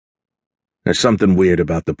There's something weird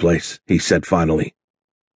about the place, he said finally.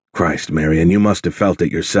 Christ, Marion, you must have felt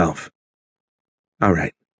it yourself. All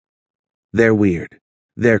right. They're weird.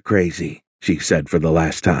 They're crazy, she said for the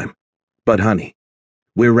last time. But honey,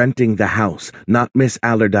 we're renting the house, not Miss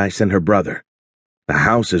Allardyce and her brother. The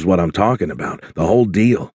house is what I'm talking about, the whole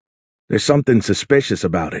deal. There's something suspicious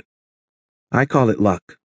about it. I call it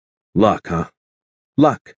luck. Luck, huh?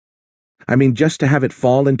 Luck. I mean, just to have it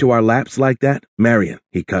fall into our laps like that? Marion,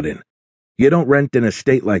 he cut in. You don't rent an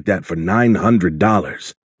estate like that for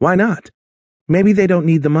 $900. Why not? Maybe they don't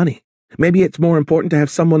need the money. Maybe it's more important to have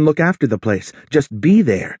someone look after the place. Just be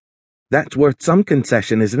there. That's worth some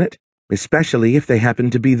concession, isn't it? Especially if they happen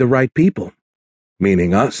to be the right people.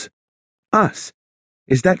 Meaning us? Us.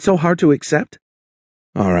 Is that so hard to accept?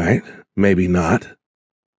 All right, maybe not.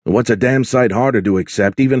 What's a damn sight harder to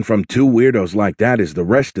accept, even from two weirdos like that, is the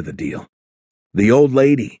rest of the deal. The old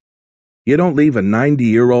lady. You don't leave a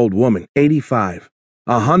 90-year-old woman, 85,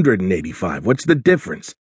 185. What's the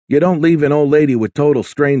difference? You don't leave an old lady with total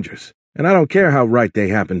strangers. And I don't care how right they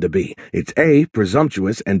happen to be. It's A,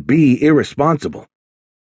 presumptuous, and B, irresponsible.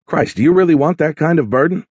 Christ, do you really want that kind of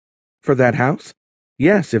burden? For that house?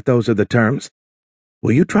 Yes, if those are the terms.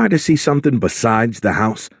 Will you try to see something besides the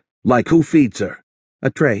house? Like who feeds her? A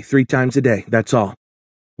tray 3 times a day, that's all.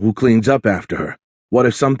 Who cleans up after her? What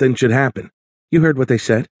if something should happen? You heard what they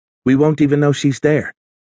said. We won't even know she's there.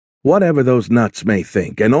 Whatever those nuts may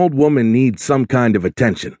think, an old woman needs some kind of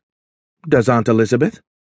attention. Does Aunt Elizabeth?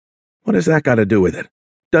 What has that got to do with it?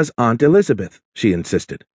 Does Aunt Elizabeth, she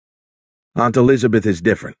insisted. Aunt Elizabeth is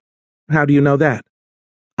different. How do you know that?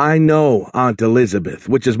 I know Aunt Elizabeth,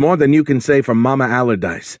 which is more than you can say for Mama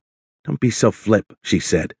Allardyce. Don't be so flip, she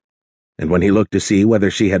said. And when he looked to see whether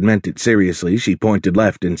she had meant it seriously, she pointed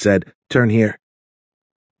left and said, Turn here.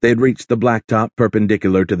 They had reached the blacktop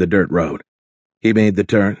perpendicular to the dirt road. He made the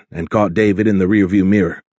turn and caught David in the rearview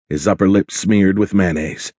mirror, his upper lip smeared with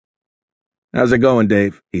mayonnaise. How's it going,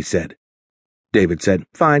 Dave? He said. David said,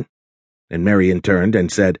 Fine. And Marion turned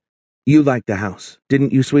and said, You liked the house,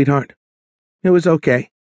 didn't you, sweetheart? It was okay.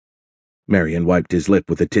 Marion wiped his lip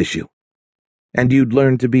with a tissue. And you'd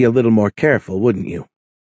learn to be a little more careful, wouldn't you?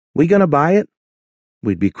 We gonna buy it?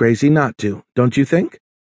 We'd be crazy not to, don't you think?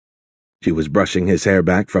 She was brushing his hair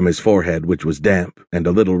back from his forehead, which was damp and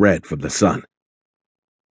a little red from the sun.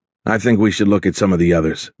 I think we should look at some of the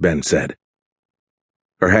others, Ben said.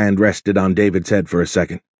 Her hand rested on David's head for a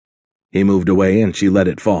second. He moved away and she let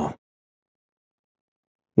it fall.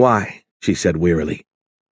 Why? She said wearily.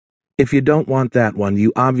 If you don't want that one,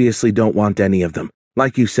 you obviously don't want any of them.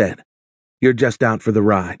 Like you said, you're just out for the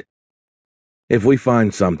ride. If we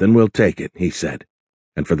find something, we'll take it, he said.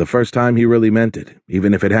 And for the first time he really meant it,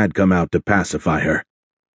 even if it had come out to pacify her.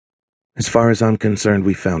 As far as I'm concerned,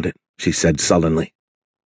 we found it, she said sullenly.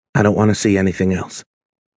 I don't want to see anything else.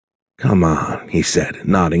 Come on, he said,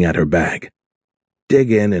 nodding at her bag.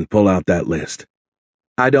 Dig in and pull out that list.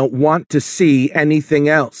 I don't want to see anything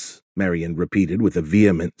else, Marion repeated with a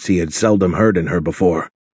vehemence he had seldom heard in her before.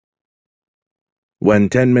 When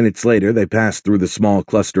 10 minutes later they passed through the small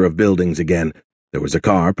cluster of buildings again, there was a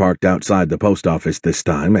car parked outside the post office this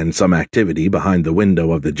time and some activity behind the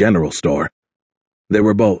window of the general store. They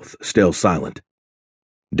were both still silent.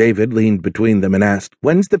 David leaned between them and asked,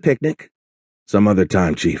 When's the picnic? Some other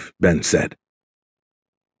time, Chief, Ben said.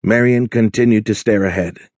 Marion continued to stare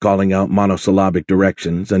ahead, calling out monosyllabic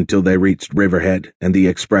directions until they reached Riverhead and the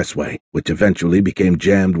expressway, which eventually became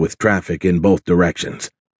jammed with traffic in both directions.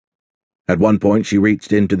 At one point she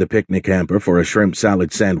reached into the picnic hamper for a shrimp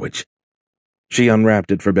salad sandwich. She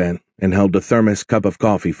unwrapped it for Ben and held a thermos cup of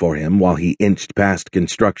coffee for him while he inched past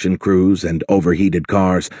construction crews and overheated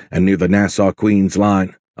cars and near the Nassau-Queens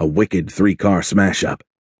line, a wicked 3-car smash-up.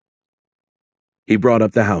 He brought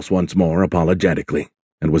up the house once more apologetically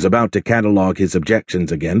and was about to catalog his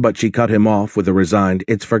objections again, but she cut him off with a resigned,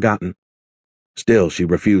 It's forgotten. Still, she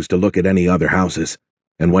refused to look at any other houses,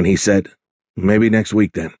 and when he said, Maybe next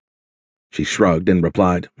week then, she shrugged and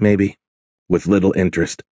replied, Maybe, with little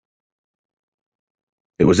interest.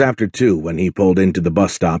 It was after 2 when he pulled into the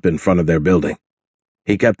bus stop in front of their building.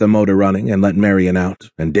 He kept the motor running and let Marion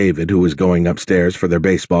out, and David, who was going upstairs for their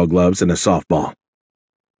baseball gloves and a softball.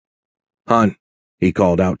 Hun, he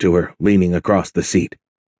called out to her, leaning across the seat.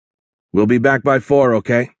 We'll be back by 4,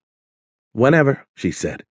 okay? Whenever, she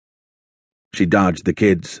said. She dodged the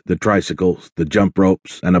kids, the tricycles, the jump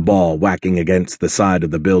ropes, and a ball whacking against the side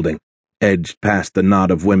of the building, edged past the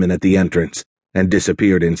knot of women at the entrance, and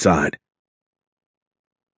disappeared inside.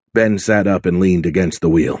 Ben sat up and leaned against the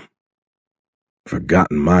wheel.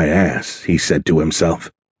 Forgotten my ass, he said to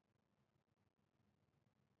himself.